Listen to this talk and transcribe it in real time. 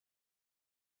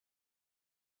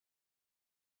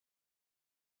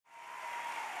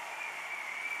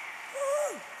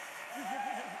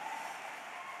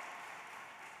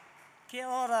Kia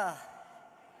ora.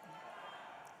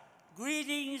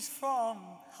 Greetings from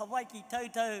Hawaii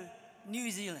Toto, New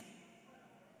Zealand.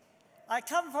 I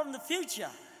come from the future.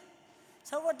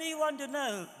 So what do you want to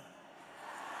know?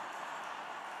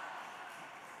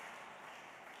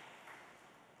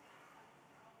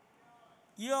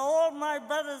 You are all my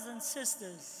brothers and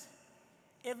sisters,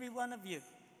 every one of you.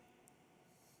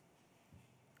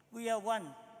 We are one,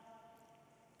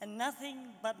 and nothing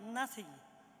but nothing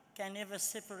can ever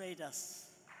separate us.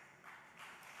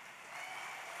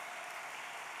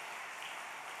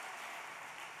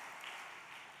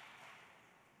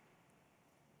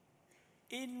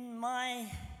 In my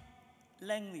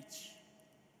language,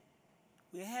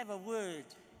 we have a word,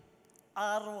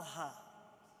 aroha,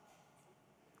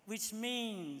 which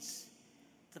means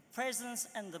the presence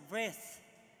and the breath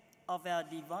of our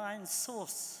divine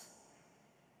source,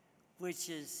 which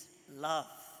is love.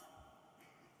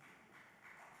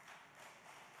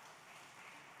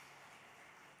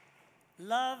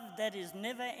 Love that is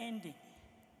never ending.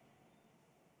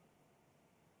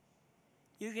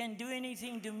 You can do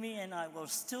anything to me and I will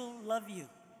still love you.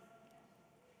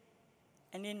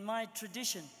 And in my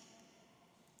tradition,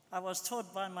 I was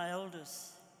taught by my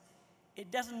elders,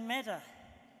 it doesn't matter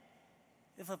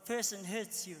if a person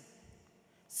hurts you,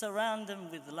 surround them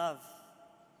with love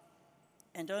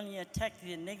and only attack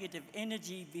the negative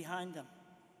energy behind them.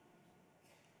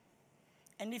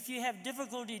 And if you have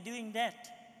difficulty doing that,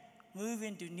 move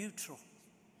into neutral.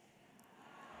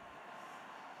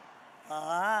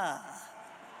 I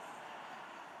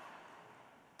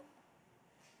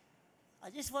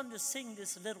just want to sing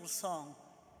this little song.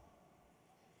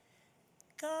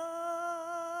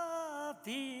 Ka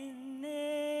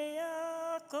pine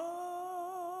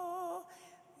ako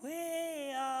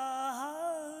we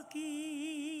ahaki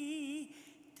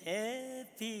te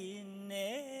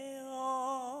pine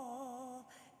o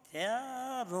te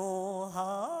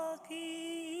aroha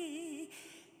ki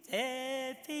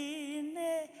te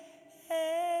pine e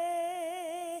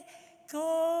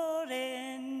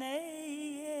kore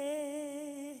nei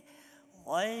e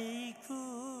wai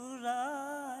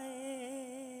kurai.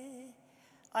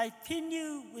 I pin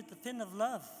you with the pin of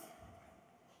love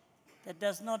that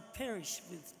does not perish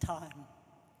with time.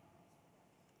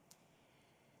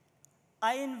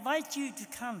 I invite you to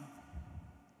come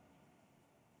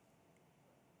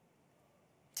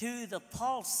to the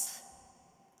pulse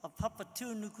of Papa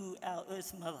Turuki, our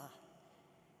Earth Mother,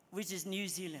 which is New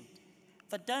Zealand.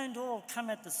 But don't all come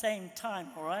at the same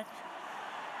time, all right?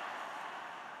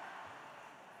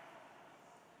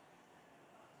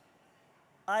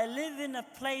 I live in a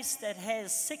place that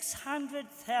has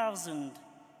 600,000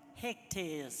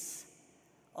 hectares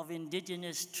of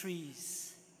indigenous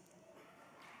trees.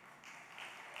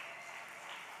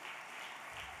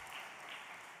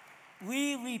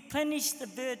 We replenish the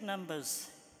bird numbers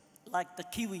like the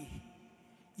kiwi.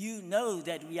 You know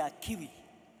that we are kiwi.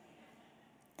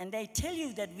 And they tell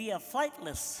you that we are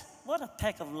flightless. What a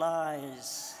pack of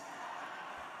lies.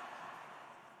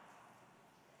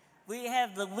 We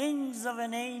have the wings of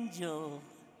an angel.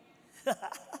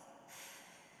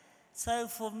 So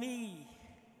for me,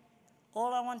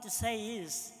 all I want to say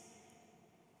is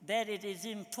that it is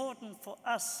important for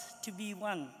us to be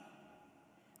one.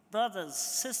 Brothers,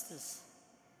 sisters.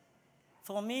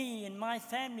 For me, in my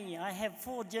family, I have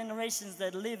 4 generations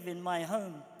that live in my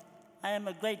home. I am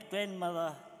a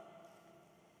great-grandmother.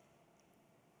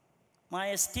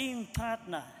 My esteemed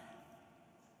partner,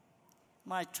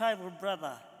 my tribal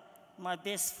brother, my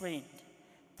best friend,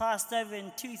 passed over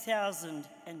in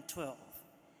 2012.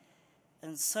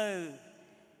 And so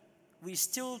we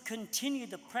still continue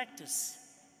the practice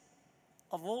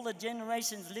of all the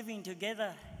generations living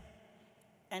together.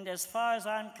 And as far as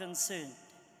I'm concerned,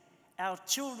 our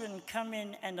children come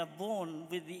in and are born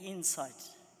with the insight.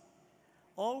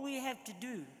 All we have to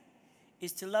do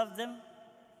is to love them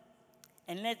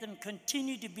and let them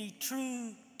continue to be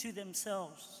true to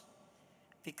themselves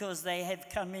because they have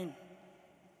come in,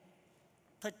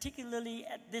 particularly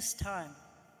at this time.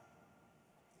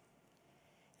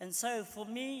 And so for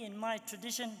me, in my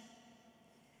tradition,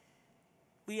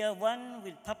 we are one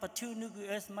with Papa Turuki,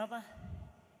 Earth Mother,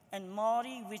 and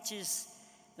Maori, which is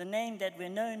the name that we're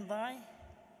known by,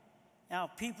 our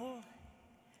people.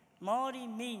 Maori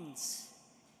means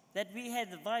that we have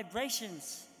the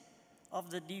vibrations of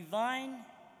the divine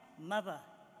mother,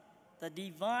 the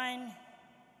divine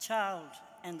child,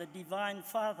 and the divine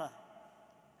father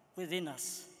within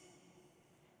us.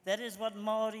 That is what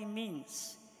Maori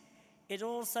means. It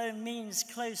also means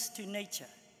close to nature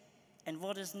and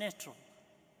what is natural.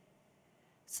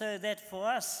 So that for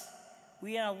us,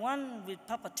 we are one with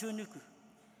Papa Turuki,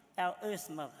 our Earth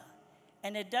Mother,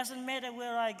 And it doesn't matter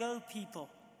where I go, people.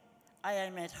 I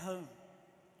am at home.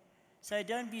 So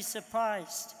don't be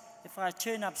surprised if I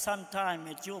turn up sometime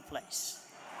at your place.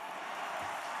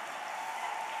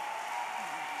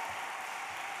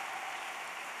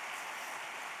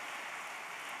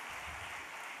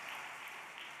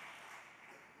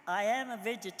 I am a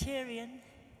vegetarian,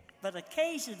 but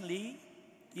occasionally,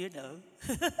 you know.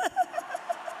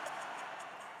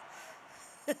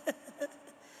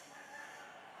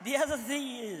 The other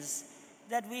thing is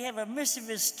that we have a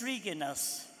mischievous streak in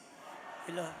us,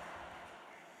 you know.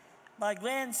 My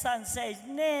grandson says,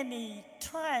 "Nanny,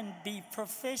 try and be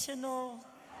professional."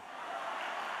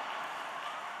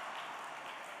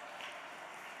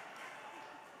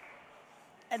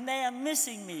 And they are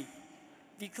missing me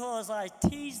because I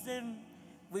tease them,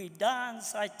 we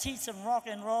dance, I teach them rock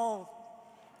and roll,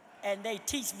 and they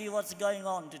teach me what's going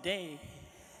on today.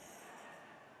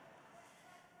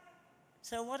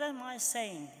 So what am I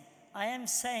saying? I am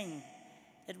saying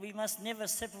that we must never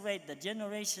separate the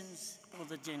generations or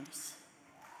the genders.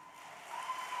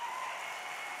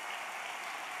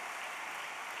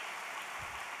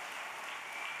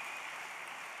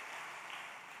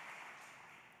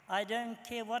 I don't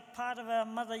care what part of our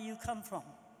mother you come from.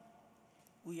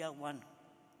 We are one.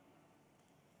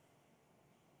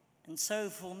 And so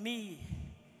for me,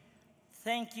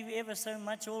 thank you ever so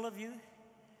much, all of you,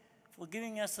 for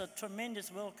giving us a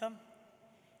tremendous welcome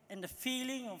and the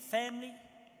feeling of family.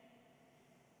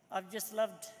 I've just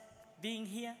loved being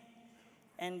here.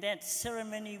 And that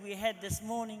ceremony we had this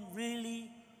morning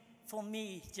really, for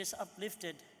me, just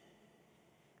uplifted.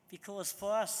 Because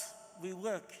for us, we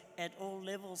work at all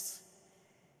levels.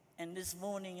 And this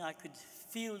morning I could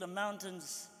feel the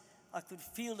mountains. I could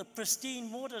feel the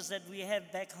pristine waters that we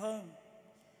have back home.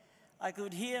 I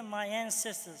could hear my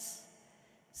ancestors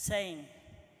saying,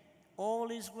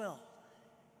 "All is well."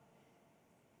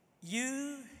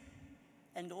 You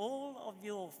and all of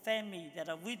your family that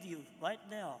are with you right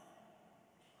now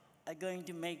are going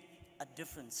to make a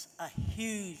difference, a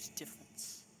huge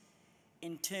difference,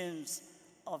 in terms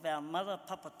of our mother,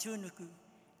 Papa Turuki,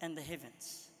 and the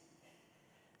heavens.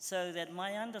 So that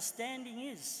my understanding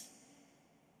is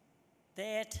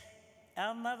that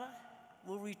our mother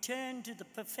will return to the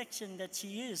perfection that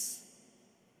she is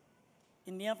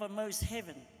in the uppermost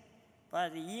heaven by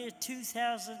the year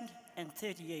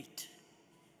 2038.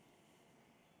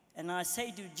 And I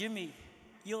say to Jimmy,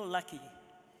 you're lucky.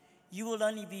 You will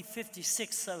only be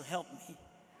 56, so help me.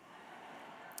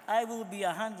 I will be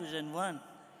 101,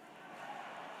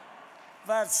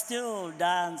 but still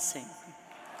dancing.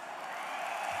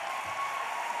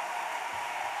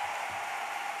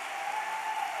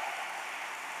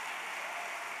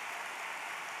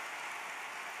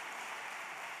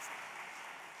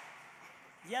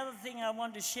 The other thing I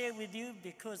want to share with you,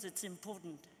 because it's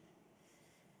important,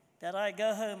 that I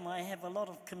go home, I have a lot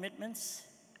of commitments,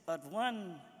 but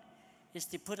one is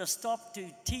to put a stop to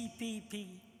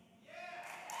TPP.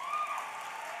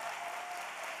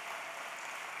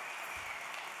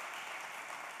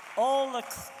 All the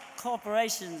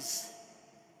corporations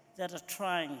that are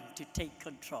trying to take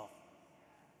control.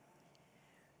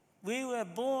 We were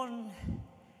born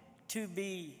to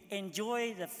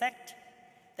enjoy the fact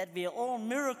that we are all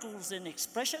miracles in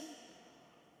expression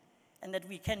and that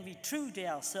we can be true to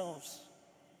ourselves.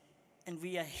 And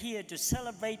we are here to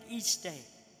celebrate each day.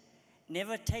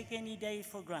 Never take any day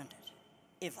for granted,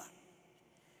 ever.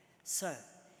 So,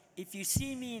 if you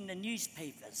see me in the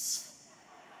newspapers,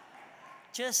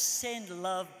 just send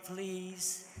love,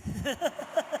 please.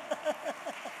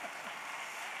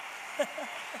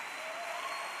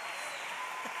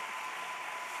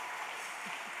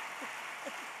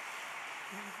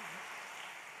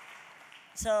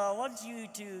 So I want you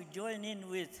to join in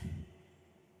with,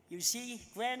 you see,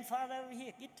 grandfather over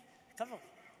here, come on.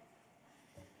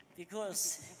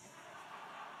 Because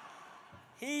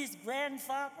his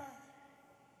grandfather,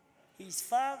 his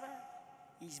father,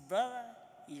 his brother,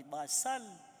 he's my son,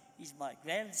 he's my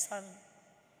grandson,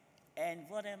 and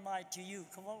what am I to you?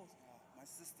 Come on. Oh, my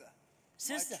sister.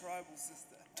 Sister. My tribal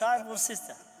sister. Tribal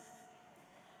sister.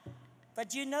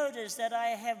 But you notice that I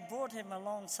have brought him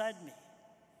alongside me,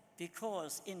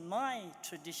 because in my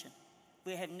tradition,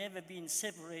 we have never been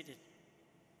separated.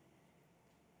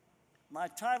 My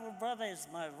tribal brother is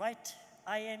my right,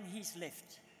 I am his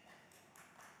left,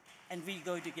 and we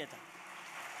go together.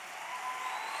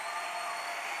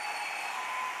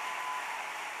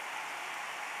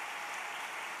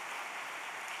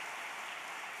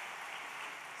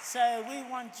 So we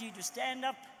want you to stand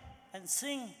up and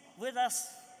sing with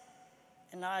us,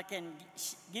 and I can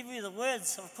give you the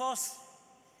words, of course.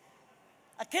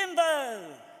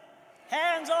 Akimbo,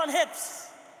 Hands on hips.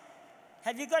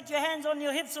 Have you got your hands on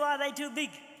your hips or are they too big?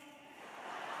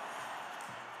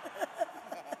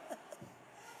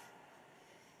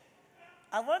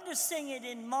 I want to sing it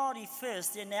in Maori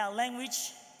first, in our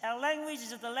language. Our language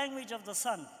is the language of the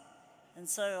sun. And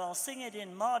so I'll sing it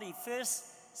in Maori first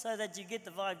so that you get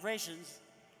the vibrations,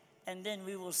 and then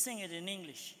we will sing it in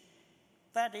English.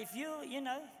 But if you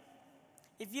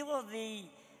are the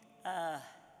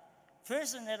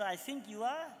person that I think you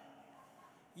are,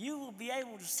 you will be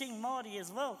able to sing Maori as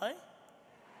well, eh?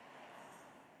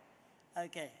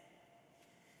 Okay.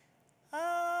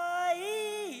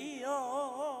 Ai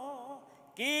o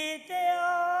ki te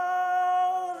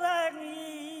aorangi,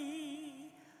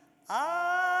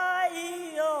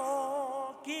 ai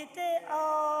o ki te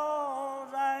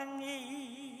aorangi,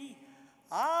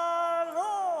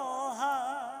 aloha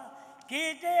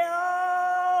ki te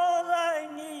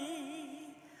aorangi,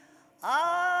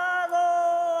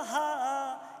 aloha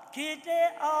ki te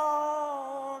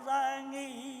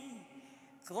aorangi,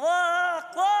 kwa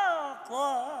kwa kwa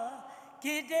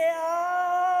ki te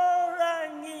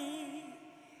aorangi,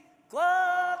 kwa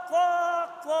kwa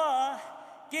kwa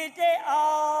ki te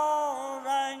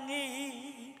aorangi,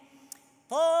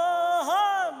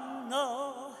 pohono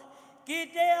ki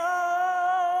te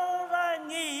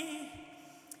aorangi,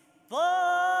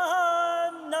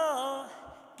 pohono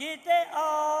ki te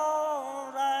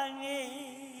aorangi.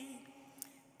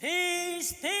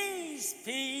 Peace, peace,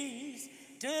 peace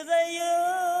to the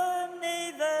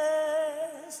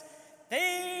universe.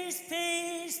 Peace,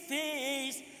 peace,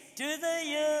 peace to the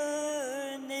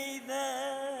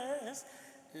universe.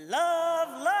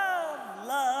 Love, love,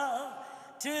 love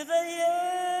to the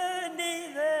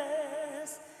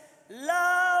universe.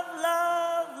 Love,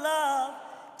 love, love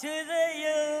to the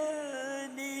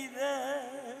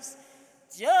universe.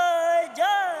 Joy,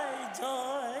 joy,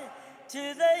 joy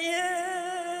to the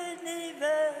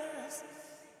universe.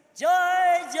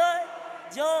 Joy, joy,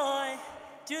 joy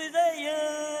to the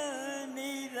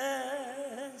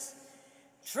universe.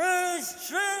 Truth,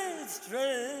 truth,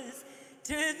 truth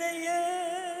to the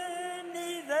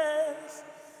universe.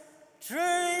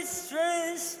 Truth,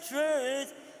 truth,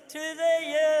 truth to the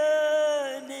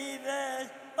universe.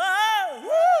 Oh,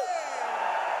 woo!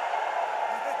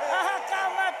 Aha,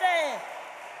 kamate!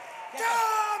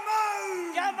 Kamau!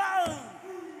 Kamau!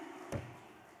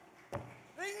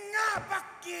 Inga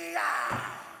pakia!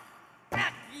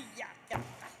 Pakia,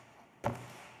 kata.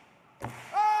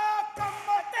 Oh,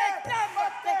 kamate!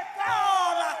 Kamate,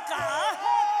 kaoraka!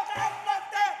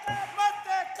 Kamate!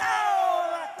 Kamate!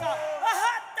 Kaoraka!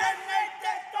 Aha,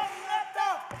 tenete tongata!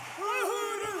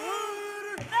 Uhuru!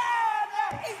 Uhuru! Nana,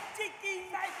 itiki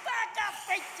mai paka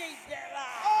piti dera!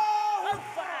 Oh!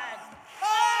 Upan!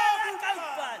 Oh!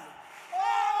 Kaupan!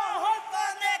 Oh!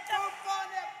 Hopane!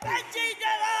 Kupane! Piti